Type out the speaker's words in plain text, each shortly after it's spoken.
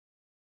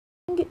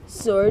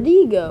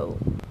SWORDIGO,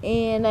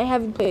 and I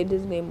haven't played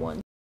this game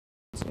once.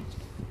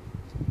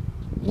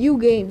 New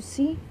game,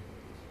 see?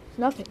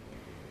 Nothing.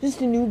 Just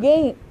a new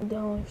game.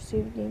 Don't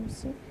save game,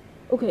 see?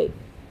 Okay,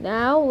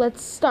 now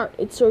let's start.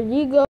 It's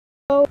SWORDIGO.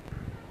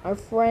 Our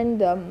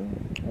friend,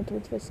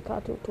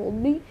 Vescato told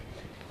me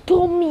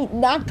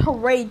not to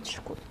rage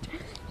quit.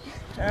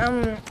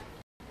 And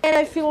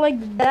I feel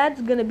like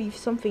that's gonna be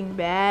something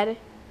bad.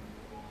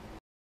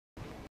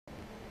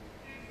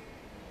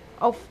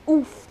 Oh,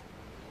 oof.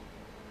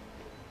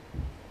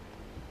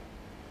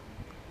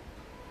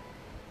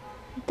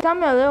 Tell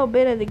me a little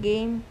bit of the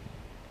game,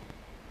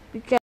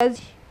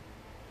 because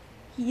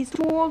he's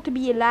too old to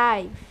be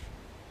alive.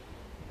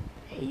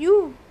 Hey,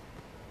 you.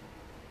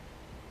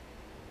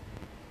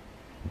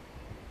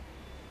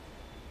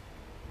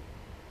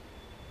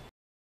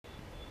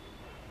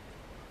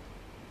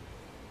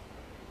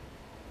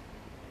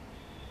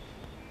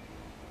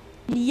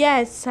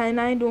 Yes,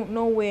 and I don't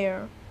know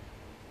where.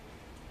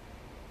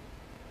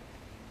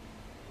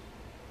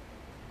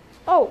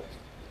 Oh.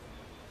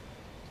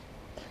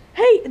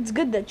 Hey, it's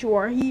good that you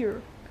are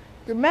here.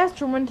 Your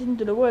master went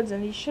into the woods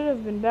and he should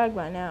have been back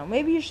by now.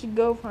 Maybe you should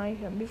go find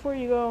him. Before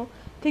you go,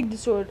 take the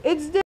sword.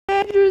 It's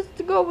dangerous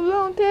to go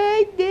alone.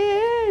 Take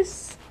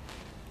this.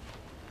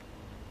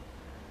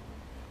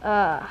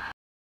 The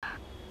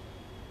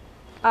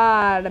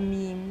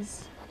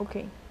memes.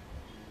 Okay.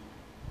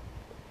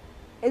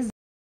 Is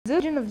this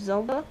Legend of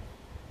Zelda?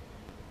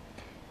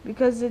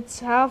 Because it's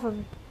half of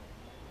it.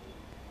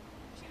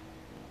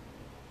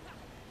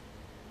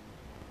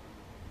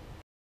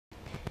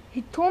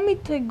 He told me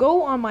to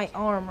go on my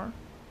armor.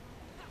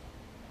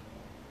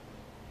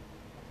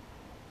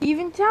 He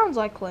even sounds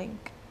like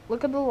Link.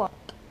 Look at the luck.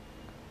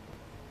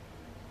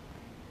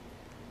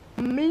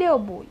 Little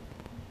boy.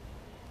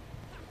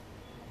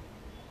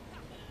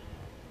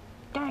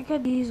 I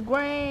got these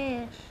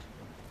grass.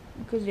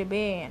 Because they're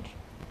bad.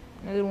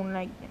 I don't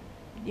like them.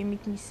 They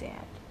make me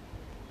sad.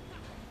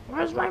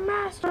 Where's my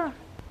master?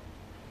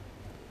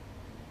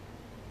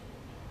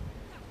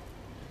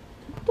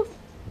 What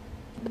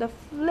the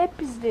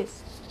flip is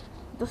this?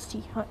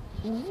 Dusty Hunt.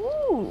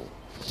 Ooh.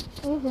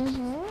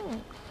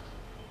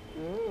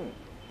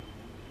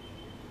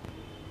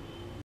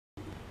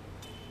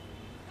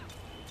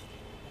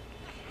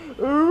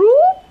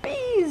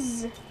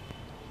 Rupees.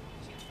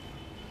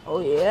 Oh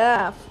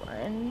yeah,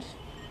 friend.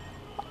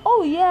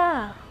 Oh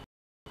yeah.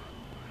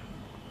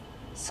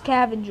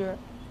 Scavenger.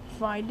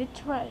 Find the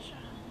treasure.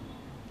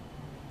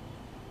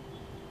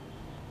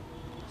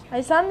 I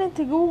signed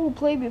into Google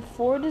Play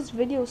before this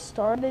video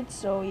started,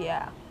 so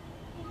yeah.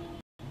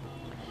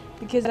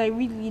 Because I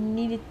really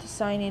needed to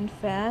sign in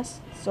fast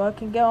so I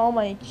can get all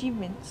my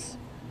achievements.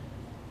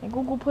 And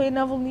Google Play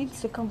never needs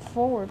to come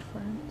forward,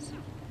 friends.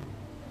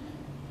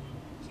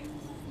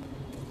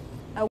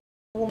 I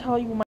will tell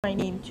you my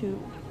name too.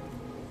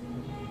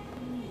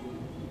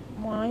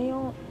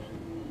 Mario.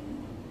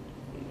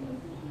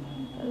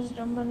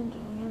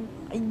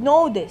 I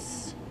know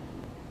this.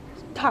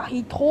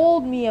 He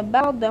told me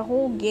about the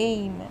whole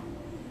game.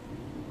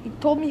 He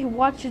told me he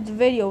watches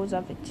videos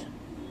of it.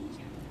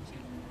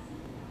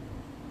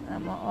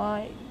 I'm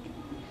like,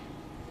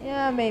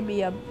 yeah,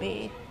 maybe a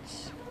bit.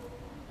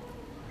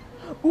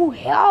 Ooh,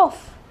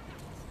 health!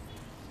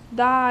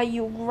 Die,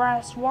 you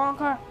grass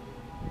walker!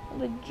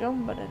 The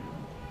jump button.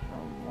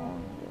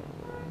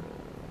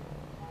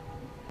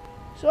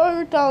 So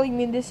you're telling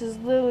me this is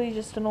literally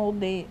just an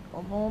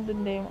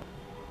olden day.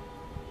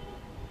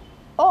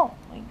 Oh,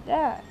 like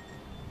that.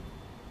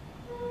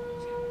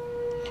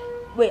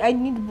 Wait, I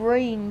need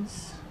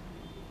brains.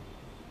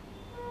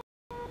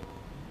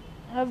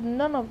 I have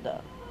none of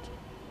that.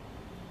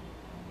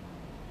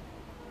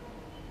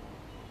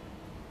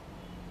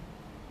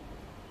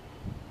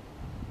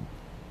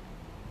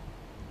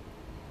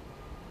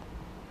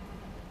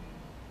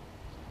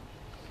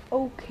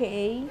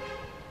 Okay.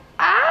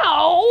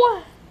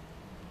 Ow!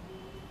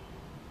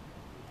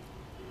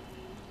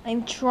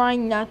 I'm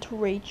trying not to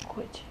rage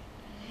quit.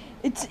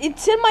 It's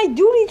in my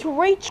duty to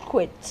rage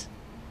quit.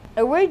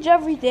 I rage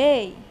every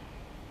day.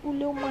 Ooh,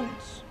 little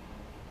mice.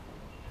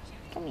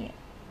 Come here.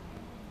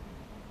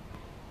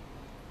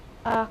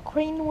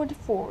 Cranewood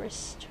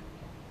Forest.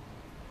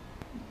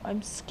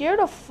 I'm scared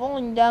of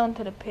falling down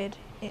to the pit.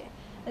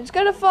 I'm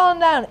scared of falling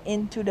down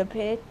into the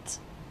pit.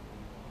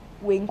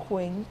 Wink,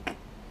 wink.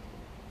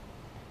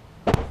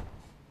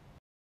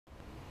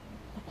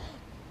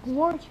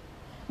 Who are you?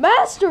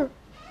 Master!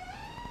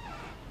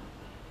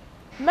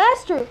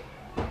 Master!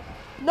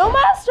 No,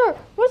 Master!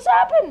 What's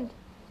happened?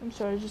 I'm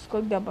sorry, I just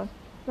clicked that button.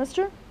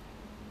 Master?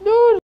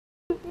 Dude!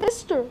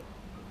 Mister!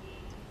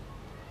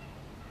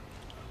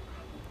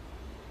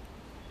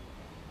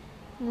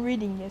 I'm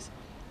reading this.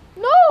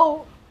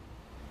 No!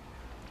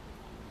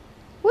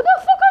 What the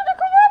fuck are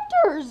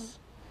the corruptors?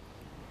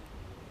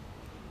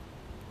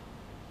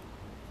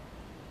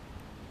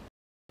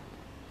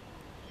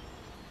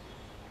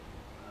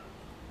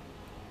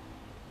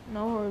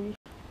 No hurry.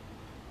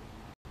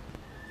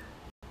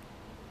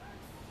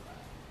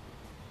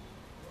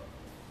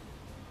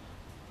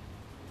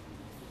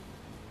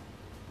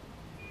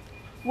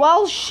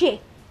 Well,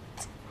 shit.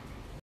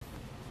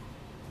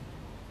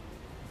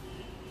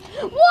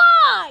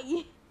 Why?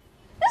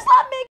 Just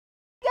let me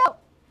go.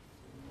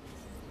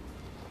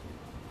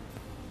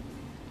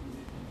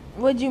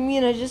 What do you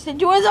mean? I just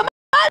said you as a man.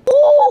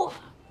 Ooh.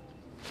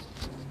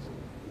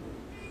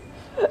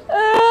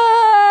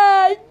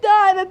 I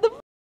died at the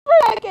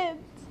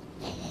second.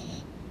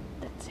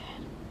 That's it.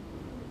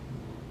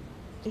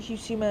 If you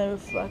see my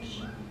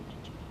reflection,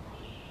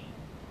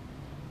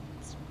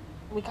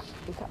 wake up,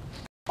 wake up.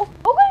 Oh,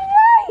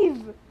 I'm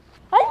alive!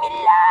 I'm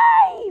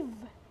alive!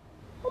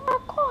 Oh my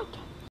god.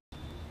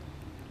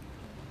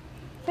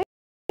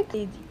 Fake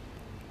lady.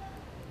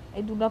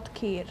 I do not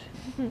care.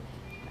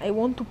 I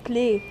want to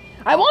play.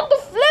 I want to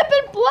flip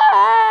and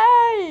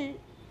play!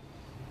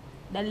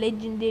 The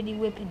legendary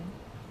weapon.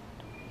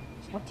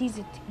 What is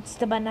it? It's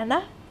the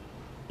banana?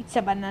 It's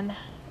a banana,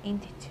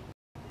 ain't it?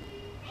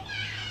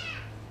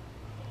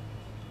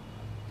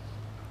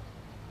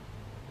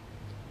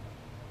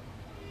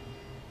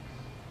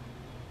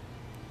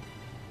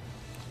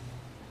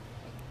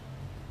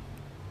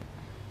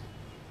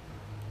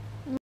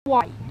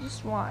 Why?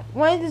 Just why?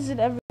 Why does it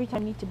every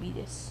time need to be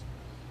this?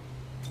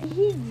 I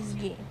hate this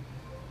game.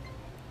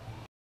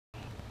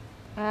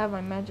 I have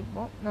my magic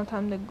ball. Now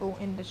time to go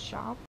in the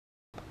shop.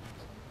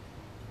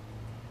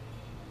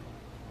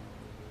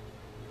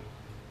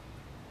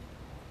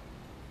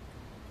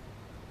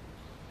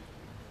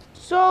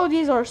 So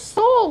these are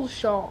soul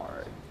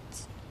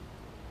shards.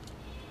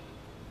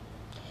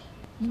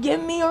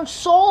 Give me your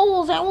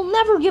souls. I will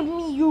never give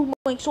you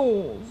my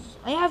souls.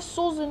 I have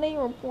souls and they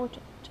are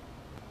important.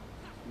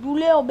 You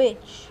little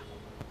bitch.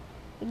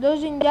 It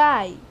doesn't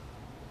die.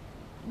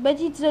 But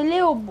it's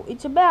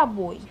a bad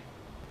boy.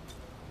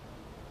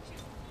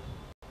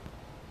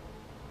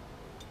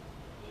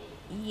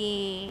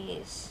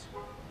 Yes.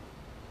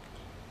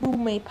 You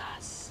may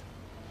pass.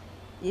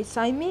 Yes,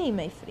 I may,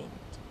 my friend.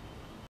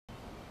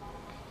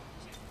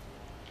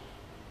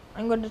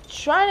 I'm gonna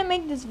try to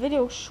make this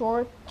video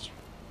short.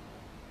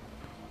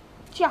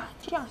 Tja.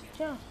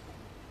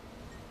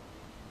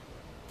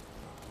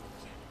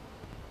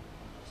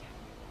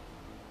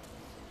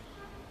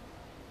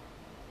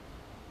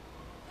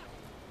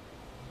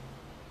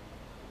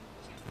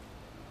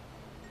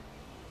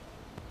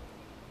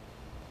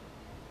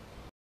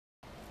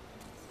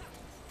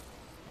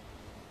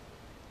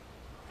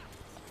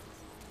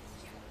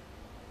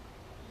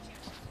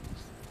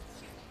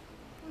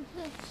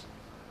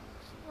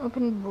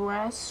 Open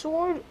brass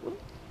sword.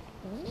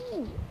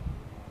 Ooh.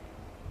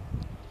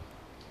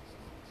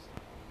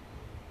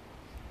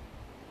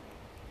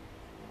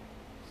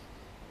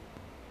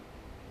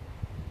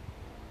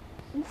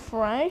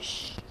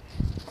 Fresh.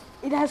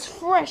 It has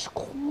fresh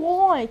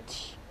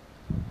quality.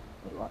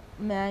 Wait, what?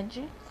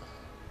 Magic.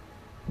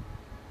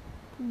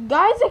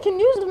 Guys, I can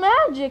use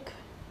magic.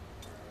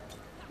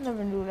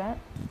 Never knew that.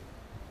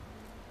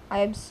 I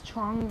am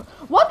strong.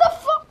 What the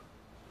fuck?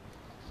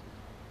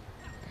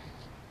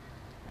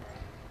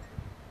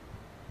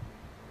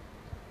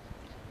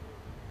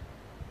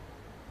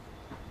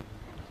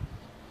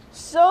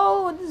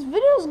 So this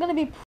video is gonna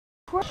be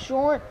pretty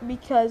short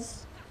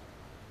because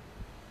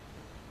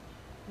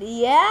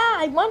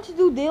I want to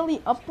do daily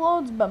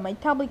uploads, but my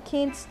tablet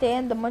can't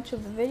stand the much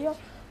of the video.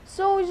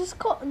 So just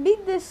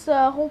beat this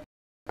whole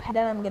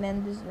then I'm gonna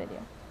end this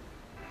video.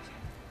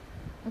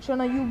 I'm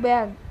showing you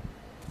bad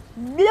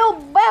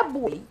little bad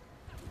boy.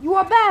 You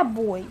are bad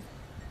boy.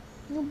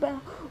 You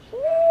bad.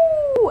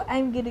 Ooh,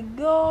 I'm gonna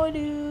go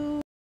to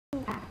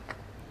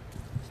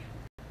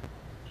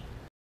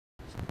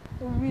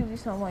really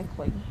sound like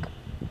Link.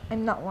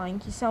 I'm not lying,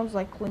 he sounds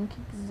like Link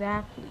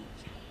exactly.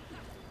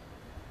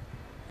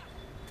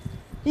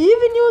 He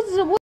even uses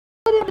a wood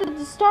at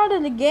the start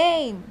of the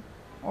game.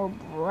 Or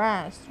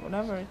brass,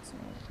 whatever it's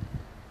named.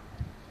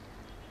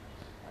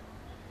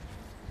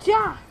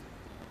 Yeah.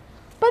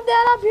 Put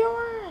that up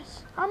your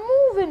ass. I'm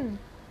moving.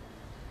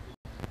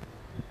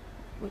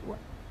 Wait, what?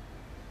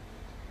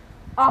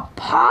 A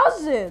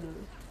puzzle.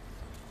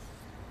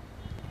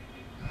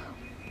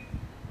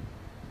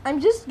 I'm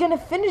just gonna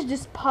finish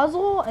this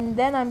puzzle and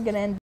then I'm gonna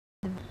end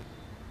the video.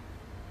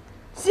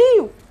 See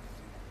you!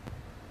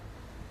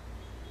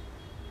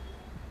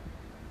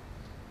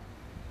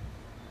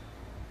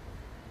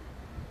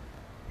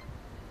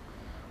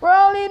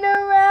 Rolling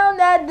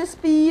around at the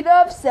speed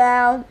of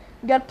sound.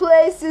 Got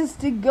places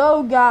to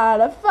go,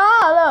 gotta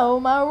follow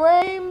my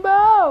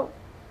rainbow.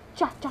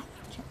 Cha cha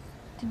cha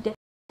to this.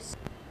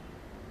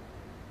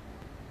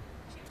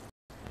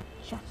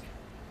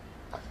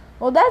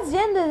 Well, that's the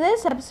end of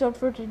this episode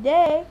for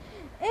today,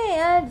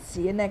 and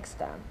see you next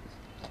time.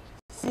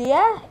 See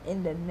ya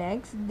in the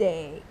next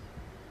day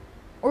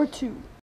or two.